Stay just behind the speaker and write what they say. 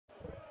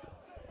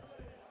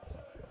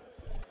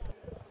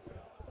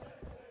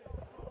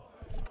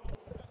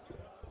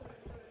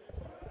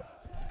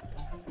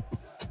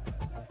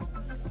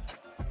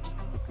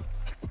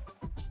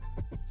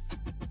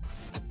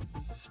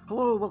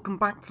Hello, welcome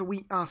back to the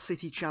We Are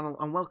City channel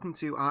and welcome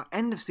to our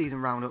end of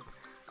season roundup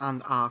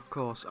and of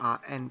course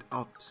our end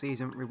of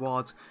season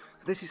rewards.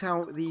 So this is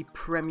how the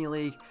Premier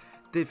League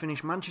did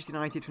finish. Manchester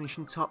United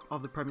finishing top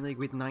of the Premier League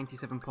with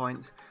 97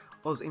 points,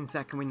 us in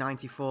second with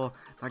 94.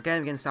 That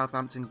game against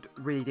Southampton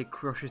really did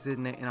crush us,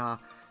 didn't it, in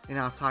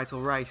our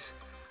title race.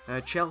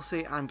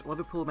 Chelsea and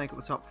Liverpool make up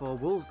the top four,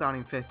 Wolves down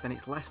in fifth, then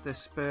it's Leicester,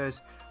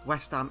 Spurs,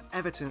 West Ham,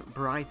 Everton,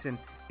 Brighton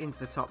into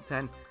the top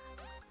 10.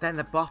 Then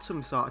the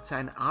bottom sort of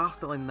 10 are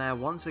still in there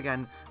once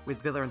again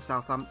with Villa and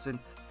Southampton,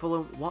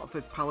 Fulham,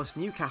 Watford, Palace,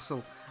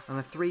 Newcastle, and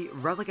the three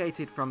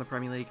relegated from the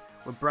Premier League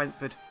were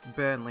Brentford,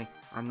 Burnley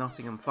and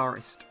Nottingham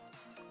Forest.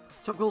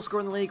 Top goal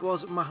scorer in the league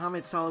was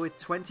Mohamed Salah with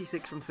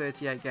 26 from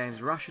 38 games,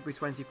 Rashford with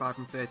 25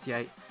 from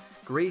 38,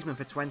 Griezmann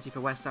for 20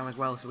 for West Ham as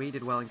well, so he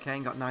did well, and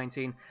Kane got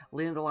 19.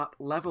 Delap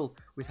level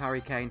with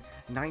Harry Kane,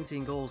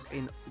 19 goals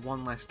in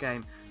one less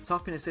game.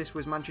 Top in assists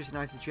was Manchester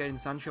United Jadon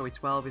Sancho with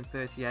 12 in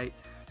 38.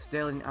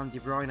 Sterling and De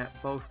Bruyne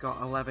both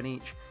got 11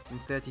 each in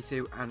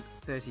 32 and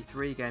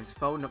 33 games.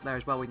 Foden up there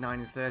as well with 9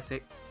 and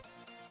 30.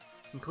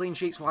 And clean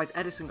sheets wise,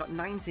 Ederson got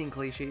 19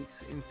 clean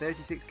sheets in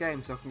 36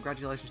 games, so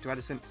congratulations to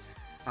Ederson.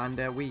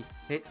 And we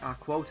hit our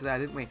quota there,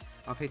 didn't we,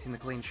 of hitting the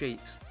clean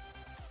sheets.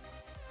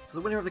 So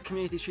the winner of the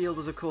Community Shield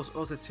was of course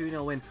us, a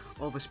 2-0 win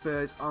over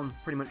Spurs on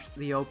pretty much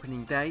the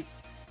opening day.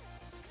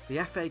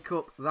 The FA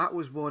Cup, that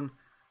was won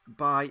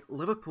by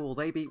Liverpool.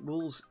 They beat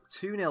Wolves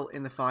 2-0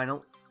 in the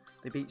final.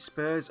 They beat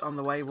Spurs on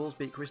the way. Wolves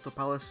beat Crystal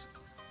Palace.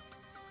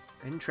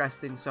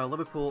 Interesting. So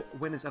Liverpool,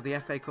 winners of the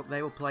FA Cup,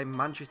 they will play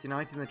Manchester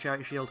United in the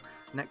Charity Shield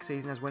next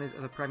season as winners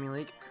of the Premier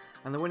League.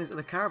 And the winners of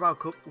the Carabao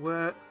Cup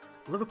were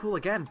Liverpool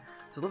again.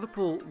 So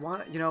Liverpool,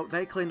 you know,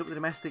 they cleaned up the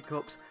domestic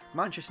cups.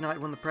 Manchester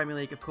United won the Premier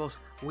League. Of course,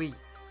 we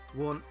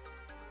won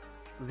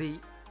the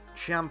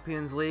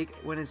Champions League.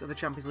 Winners of the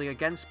Champions League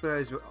against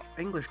Spurs.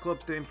 English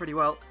clubs doing pretty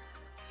well.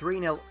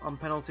 3-0 on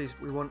penalties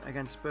we won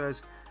against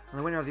Spurs. And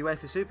the winner of the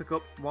UEFA Super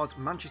Cup was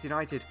Manchester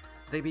United.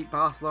 They beat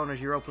Barcelona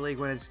as Europa League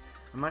winners.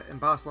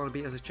 And Barcelona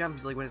beat us as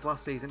Champions League winners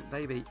last season.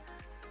 They beat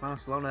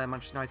Barcelona and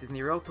Manchester United in the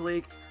Europa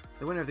League.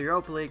 The winner of the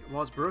Europa League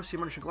was Borussia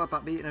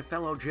Mönchengladbach, beating a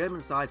fellow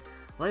German side,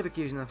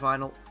 Leverkusen, in the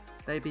final.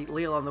 They beat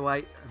Lille on the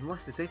way, and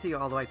Leicester City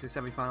got all the way to the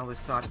semi-final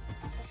this time.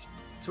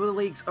 So other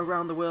leagues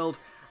around the world,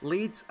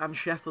 Leeds and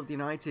Sheffield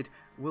United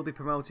will be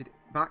promoted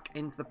back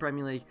into the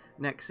Premier League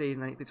next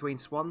season. And it's between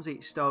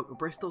Swansea, Stoke,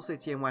 Bristol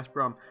City and West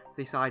Brom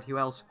to decide who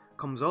else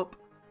comes up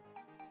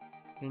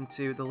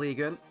into the Ligue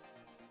 1.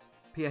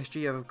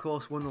 PSG have of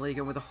course won the Ligue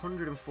 1 with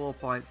 104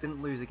 points,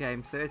 didn't lose a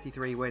game,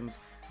 33 wins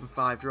and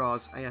 5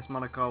 draws. AS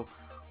Monaco,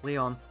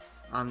 Lyon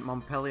and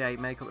Montpellier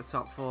make up the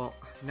top 4,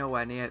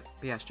 nowhere near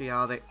PSG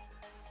are they.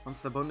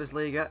 Onto the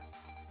Bundesliga.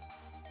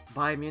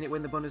 Bayern Munich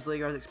win the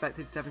Bundesliga as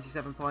expected,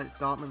 77 points.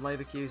 Dortmund,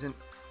 Leverkusen.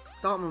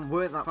 Dortmund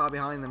weren't that far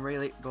behind them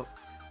really, but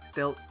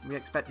still we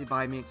expected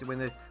Bayern Munich to win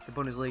the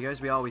Bundesliga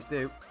as we always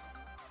do.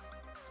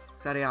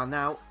 Serie A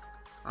now,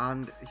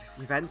 and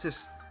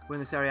Juventus win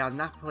the Serie A.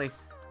 Napoli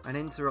and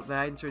Inter up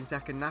there, Inter in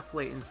second,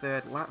 Napoli in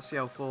third,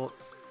 Lazio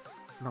fourth,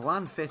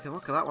 Milan fifth, and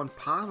look at that one,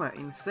 Parma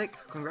in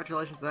sixth.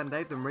 Congratulations to them,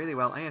 they've done really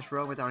well. AS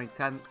Roma down in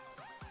 10th.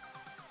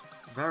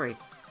 Very,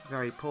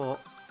 very poor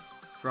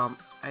from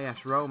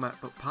AS Roma,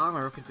 but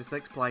Parma up into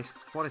 6th place.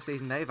 What a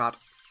season they've had.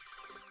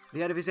 The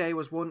Eredivisie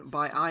was won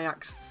by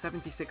Ajax,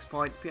 76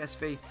 points,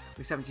 PSV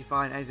with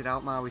 75, AZ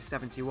Alkmaar with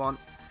 71.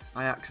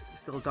 Ajax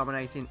still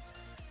dominating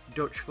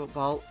Dutch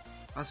football.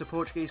 As the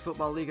Portuguese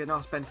Football Liga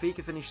North,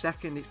 Benfica finished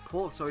second. It's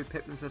Porto who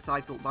pipped them to the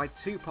title by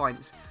 2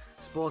 points.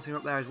 Sporting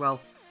up there as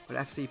well, but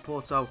FC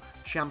Porto,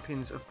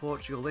 champions of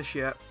Portugal this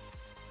year.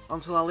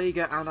 Onto La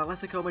Liga, and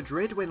Atletico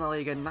Madrid win La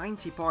Liga,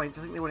 90 points.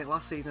 I think they won it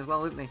last season as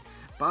well, didn't they?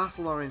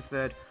 Barcelona in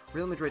third,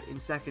 Real Madrid in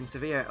second,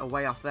 Sevilla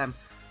away off them.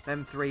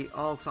 Them three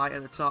all tight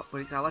at the top,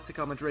 but it's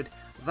Atletico Madrid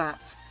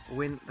that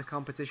win the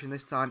competition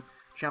this time.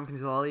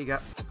 Champions of La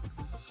Liga.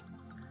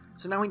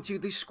 So now into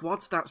the squad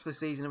stats for the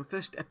season, and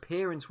first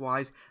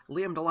appearance-wise,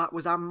 Liam Delap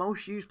was our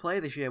most used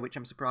player this year, which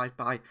I'm surprised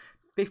by.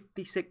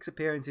 56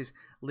 appearances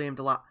Liam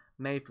Delap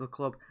made for the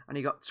club, and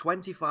he got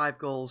 25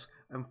 goals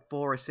and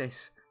 4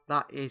 assists.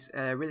 That is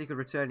a really good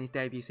return in his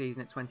debut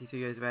season at 22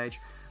 years of age.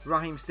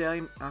 Raheem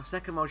Sterling, our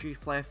second most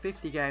used player,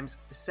 50 games,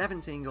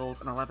 17 goals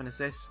and 11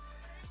 assists.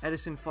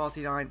 Ederson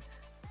 49,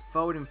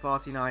 Foden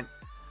 49,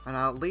 and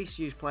our least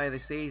used player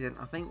this season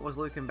I think was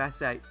Luke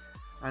Mbete.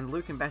 And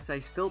Luke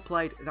Mbete still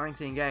played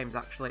 19 games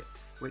actually,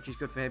 which is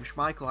good for him.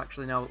 Schmeichel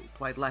actually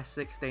played less,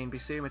 16,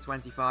 Bissouma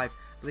 25,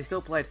 but they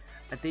still played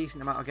a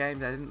decent amount of games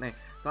there, didn't they?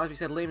 So as we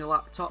said, Liam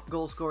Delap, top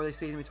goal scorer this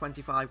season with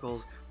 25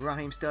 goals.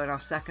 Raheem Sterling, our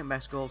second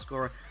best goal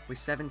scorer with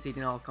 17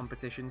 in all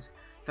competitions.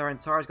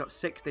 Ferran Torres got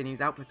 16, he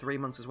was out for 3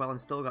 months as well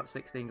and still got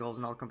 16 goals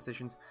in all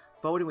competitions.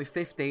 Foden with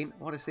 15,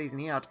 what a season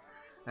he had.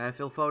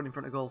 Phil Foden in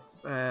front of goal.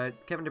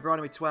 Kevin De Bruyne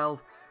with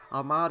 12,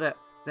 Almada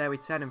there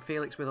with 10 and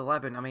Felix with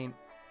 11. I mean,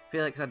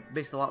 Felix had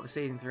missed a lot of the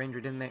season through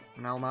injury, didn't they?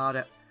 And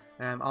Almada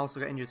also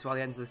got injured toward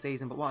the end of the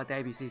season, but what a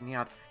debut season he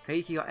had.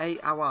 Kaiki got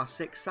 8, Awar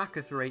 6,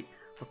 Saka 3,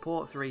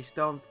 Laporte 3,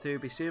 Stones 2,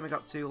 Bissouma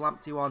got 2,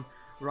 Lamptey 1,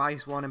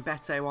 Rice 1, and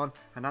Bete 1.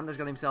 Hernandez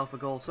got himself a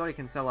goal, so he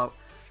can sell out.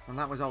 And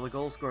that was all the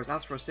goal scorers.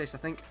 As for assists, I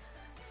think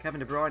Kevin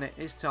De Bruyne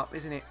is top,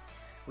 isn't it?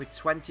 With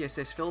 20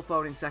 assists. Phil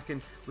Foden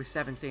second with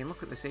 17.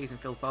 Look at the season.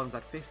 Phil Foden's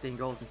had 15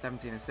 goals and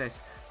 17 assists.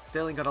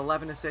 Sterling got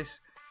 11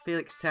 assists.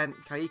 Felix 10.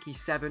 Kayiki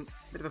 7.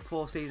 Bit of a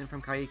poor season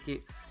from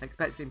Kayiki.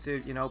 Expected him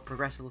to, you know,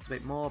 progress a little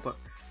bit more, but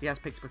he has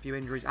picked up a few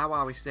injuries.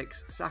 Aouar with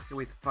 6. Saka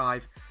with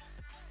 5.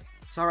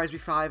 Torres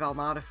with 5.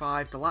 Almada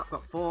 5. Delap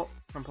got 4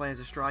 from playing as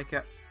a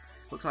striker.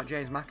 Looks like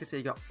James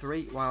McAtee got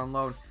 3 while on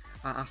loan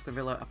at Aston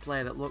Villa. A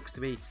player that looks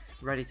to be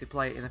ready to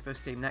play in the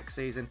first team next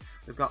season.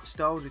 We've got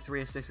Stones with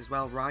 3 assists as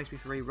well, Rice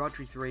with 3,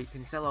 Rodri 3,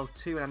 Cancelo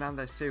 2 and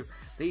Hernandez 2.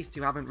 These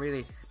two haven't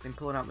really been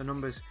pulling out the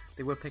numbers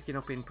they were picking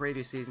up in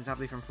previous seasons,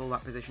 heavily from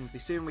fullback positions.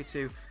 Bissouma with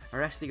 2,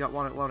 Aresti got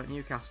 1 at loan at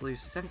Newcastle,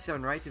 who's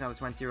 77 rated now, the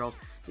 20-year-old.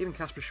 Even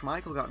Kasper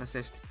Schmeichel got an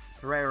assist.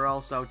 Pereira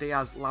also,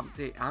 Diaz,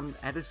 Lamptey and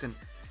Ederson,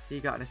 he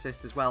got an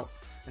assist as well.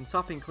 And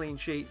topping clean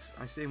sheets,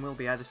 I assume will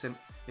be Ederson.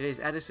 It is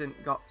Ederson,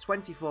 got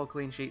 24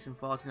 clean sheets in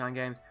 49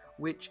 games,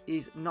 which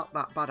is not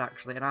that bad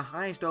actually. And our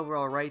highest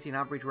overall rating,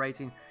 average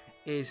rating,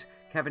 is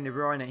Kevin De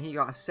Bruyne. He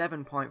got a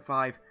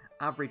 7.5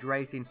 average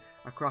rating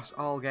across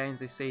all games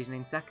this season.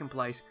 In second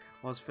place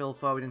was Phil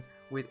Foden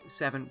with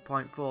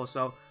 7.4.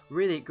 So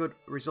really good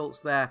results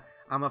there.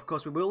 And of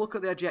course we will look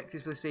at the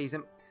objectives for the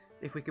season.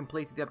 If we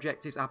completed the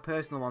objectives, our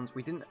personal ones,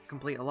 we didn't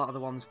complete a lot of the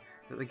ones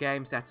that the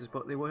game set us,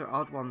 but they were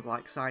odd ones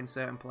like sign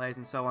certain players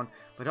and so on.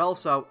 But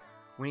also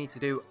we need to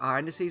do our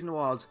end of season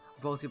awards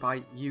voted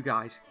by you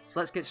guys. So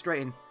let's get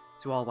straight in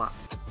to all that.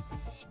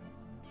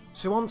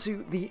 So on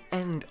to the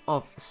end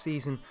of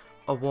season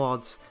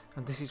awards,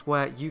 and this is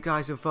where you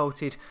guys have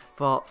voted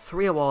for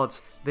 3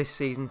 awards this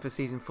season for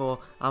season 4.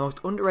 Our most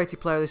underrated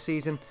player of the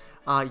season,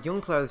 our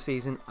young player of the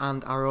season,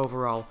 and our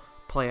overall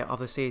player of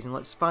the season.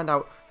 Let's find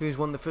out who's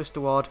won the first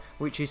award,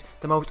 which is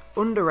the most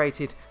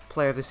underrated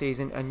player of the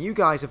season, and you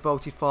guys have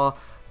voted for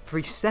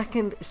his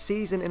second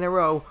season in a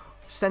row,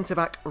 centre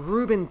back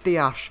Ruben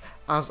Dias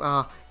as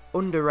our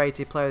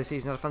underrated player of the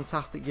season. Had a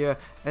fantastic year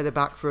at the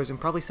back for us and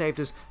probably saved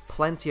us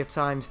plenty of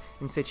times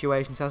in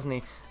situations, hasn't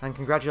he? And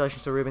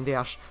congratulations to Ruben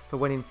Dias for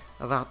winning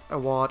that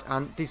award,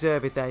 and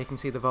deserved there. You can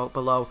see the vote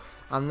below.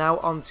 And now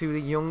on to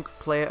the young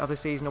player of the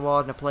season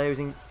award, and a player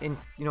who's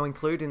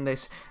included in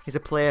this is a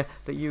player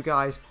that you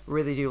guys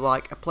really do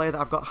like, a player that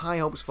I've got high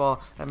hopes for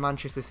at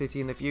Manchester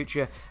City in the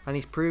future, and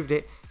he's proved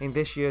it in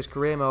this year's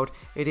career mode.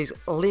 It is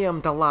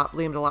Liam Delap.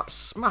 Liam Delap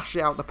smashed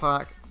it out the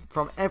park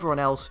from everyone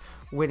else,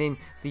 winning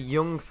the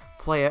Young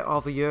Player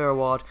of the Year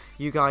award.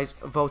 You guys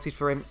voted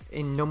for him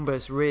in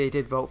numbers, really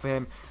did vote for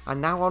him. And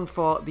now on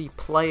for the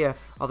Player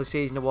of the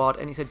Season award,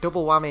 and it's a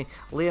double whammy.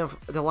 Liam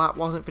Delap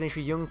wasn't finished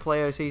with Young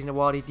Player of the Season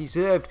award. He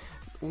deserved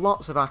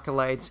lots of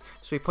accolades,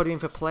 so we put him in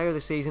for Player of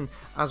the Season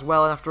as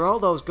well. And after all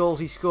those goals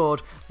he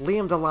scored,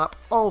 Liam Delap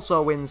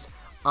also wins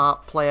our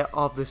Player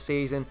of the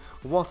Season.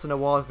 What an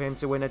award for him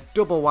to win, a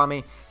double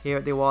whammy here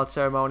at the award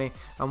ceremony,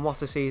 and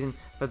what a season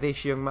for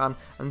this young man,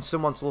 and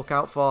someone to look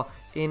out for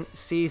in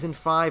season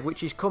 5,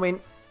 which is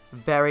coming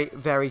very,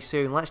 very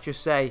soon. Let's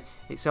just say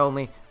it's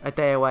only a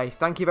day away.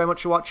 Thank you very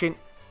much for watching.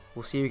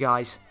 We'll see you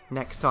guys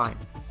next time.